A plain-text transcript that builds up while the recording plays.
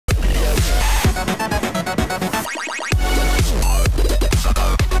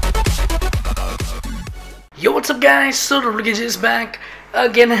guys, so the Ricky is back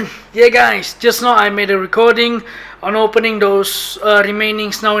again, and yeah guys, just now I made a recording on opening those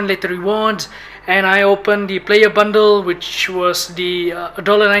remaining now and later rewards, and I opened the player bundle, which was the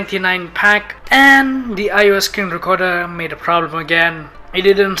 $1.99 pack, and the iOS screen recorder made a problem again. It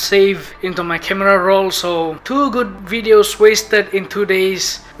didn't save into my camera roll, so 2 good videos wasted in 2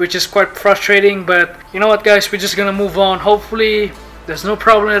 days, which is quite frustrating. But you know what guys, we're just gonna move on. Hopefully there's no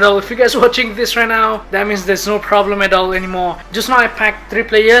problem at all. If you guys are watching this right now, that means there's no problem at all anymore. Just now I packed 3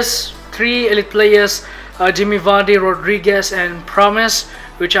 players, 3 elite players, Jimmy Vardy, Rodriguez and Promise,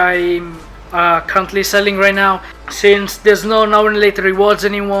 which I'm currently selling right now, since there's no now and later rewards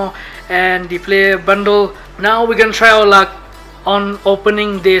anymore and the player bundle. Now we're gonna try our luck on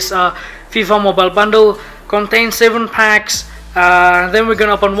opening this FIFA mobile bundle. Contains 7 packs. Then we're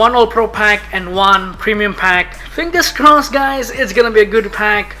gonna open 1 All Pro pack and 1 premium pack. Fingers crossed guys, it's gonna be a good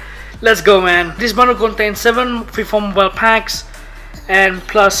pack. Let's go man. This bundle contains 7 FIFA mobile packs and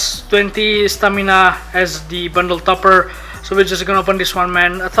plus 20 stamina as the bundle topper. So we're just gonna open this one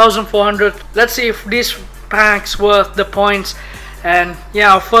man. 1,400. Let's see if this pack's worth the points. And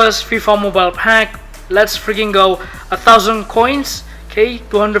yeah, our first FIFA mobile pack. Let's freaking go. 1,000 coins. Okay,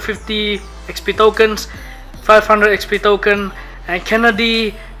 250 XP tokens, 500 XP token, and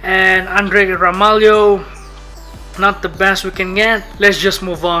Kennedy and Andre Ramalho. Not the best we can get. Let's just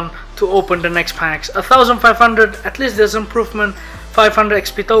move on to open the next packs. 1,500. At least there's improvement. 500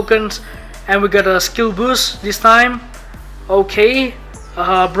 XP tokens, and we got a skill boost this time. Okay,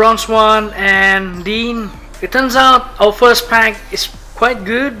 bronze one and Dean. It turns out our first pack is quite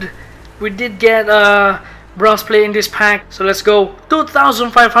good. We did get a bronze player in this pack, so let's go.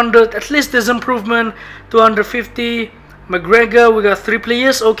 2,500. At least there's improvement. 250. McGregor. We got 3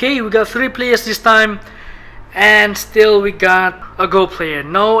 players. Okay, we got 3 players this time, and still we got a gold player.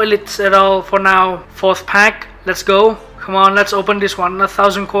 No elites at all for now. 4th pack. Let's go. Come on, let's open this one.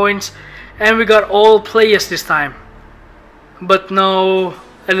 1,000 coins, and we got all players this time, but no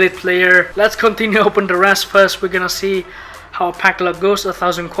elite player. Let's continue open the rest first. We're gonna see how pack luck goes.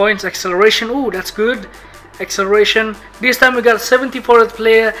 1,000 coins. Acceleration. Ooh, that's good. Acceleration. This time we got 74th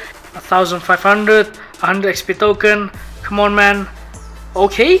player. 1,500. 100 XP token. Come on man.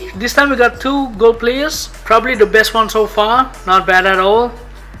 Okay, this time we got 2 gold players. Probably the best one so far. Not bad at all.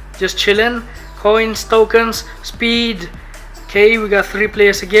 Just chilling. Coins, tokens, speed. Okay, we got 3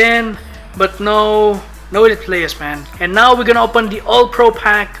 players again, but no elite players man. And now we're gonna open the All Pro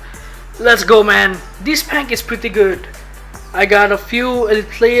pack. Let's go man. This pack is pretty good. I got a few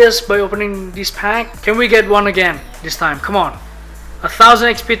elite players by opening this pack. Can we get one again this time? Come on.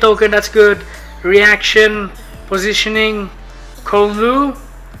 1,000 XP token, that's good. Reaction, positioning, Kolu,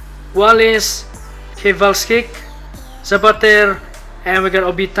 Wallace, Kewalskick, Zapater, and we got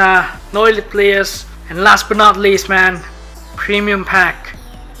Obita. No elite players. And last but not least man, premium pack.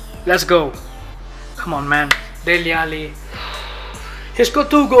 Let's go. Come on man. Dele Alli. He's got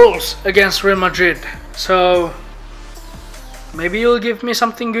 2 goals against Real Madrid, so maybe you'll give me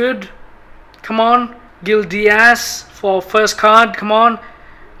something good. Come on. Gil Diaz for first card. Come on.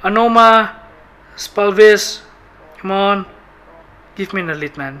 Anoma, Spalvis. Come on. Give me an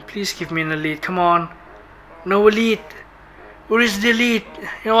elite man. Please give me an elite. Come on. No elite. Where is the elite?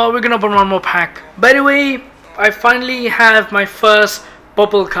 You know what? We're gonna open 1 more pack. By the way, I finally have my first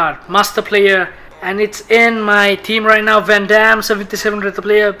bubble card, master player, and it's in my team right now. Van Dam, 77 rated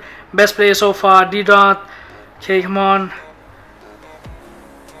player, best player so far. D Dot. Okay, come on.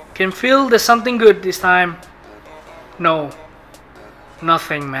 Can feel there's something good this time. No,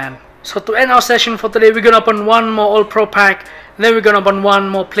 nothing man. So to end our session for today, we're gonna open 1 more All Pro pack, then we're gonna open 1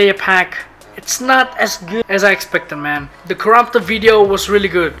 more player pack. It's not as good as I expected man. The corrupted video was really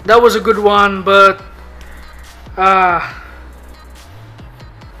good. That was a good one, but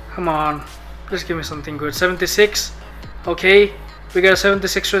come on, please give me something good. 76. Okay, we got a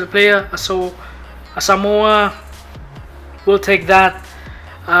 76 rated player. So a Samoa, we'll take that.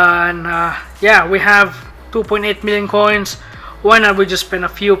 And yeah, we have 2.8 million coins. Why not we just spend a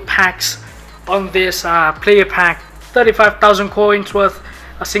few packs on this player pack? 35,000 coins worth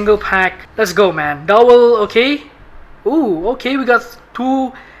a single pack. Let's go man. Double. Okay. Ooh, okay, we got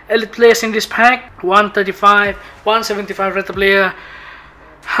 2 elite players in this pack. 135, 175 rated player.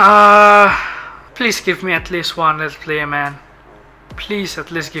 Please give me at least 1 elite player man. Please at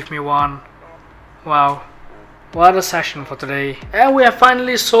least give me 1. Wow, what a session for today. And we have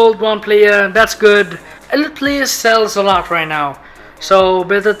finally sold 1 player. That's good. Elite players sells a lot right now, so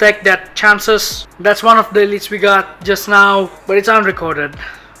better take that chances. That's one of the elites we got just now, but it's unrecorded.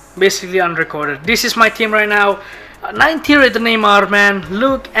 Basically unrecorded. This is my team right now. 90 rated Neymar man.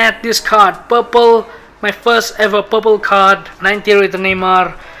 Look at this card. Purple my first ever purple card, 90 with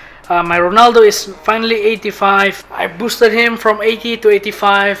Neymar. My Ronaldo is finally 85. I boosted him from 80 to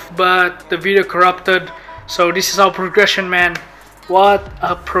 85, but the video corrupted. So this is our progression, man. What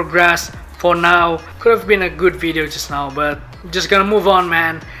a progress for now. Could have been a good video just now, but I'm just gonna move on,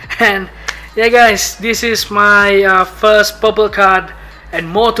 man. And yeah guys, this is my first purple card, and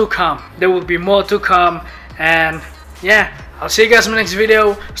more to come. There will be more to come. And yeah, I'll see you guys in the next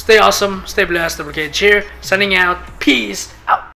video. Stay awesome, stay blessed. The Brigade here, signing out. Peace out.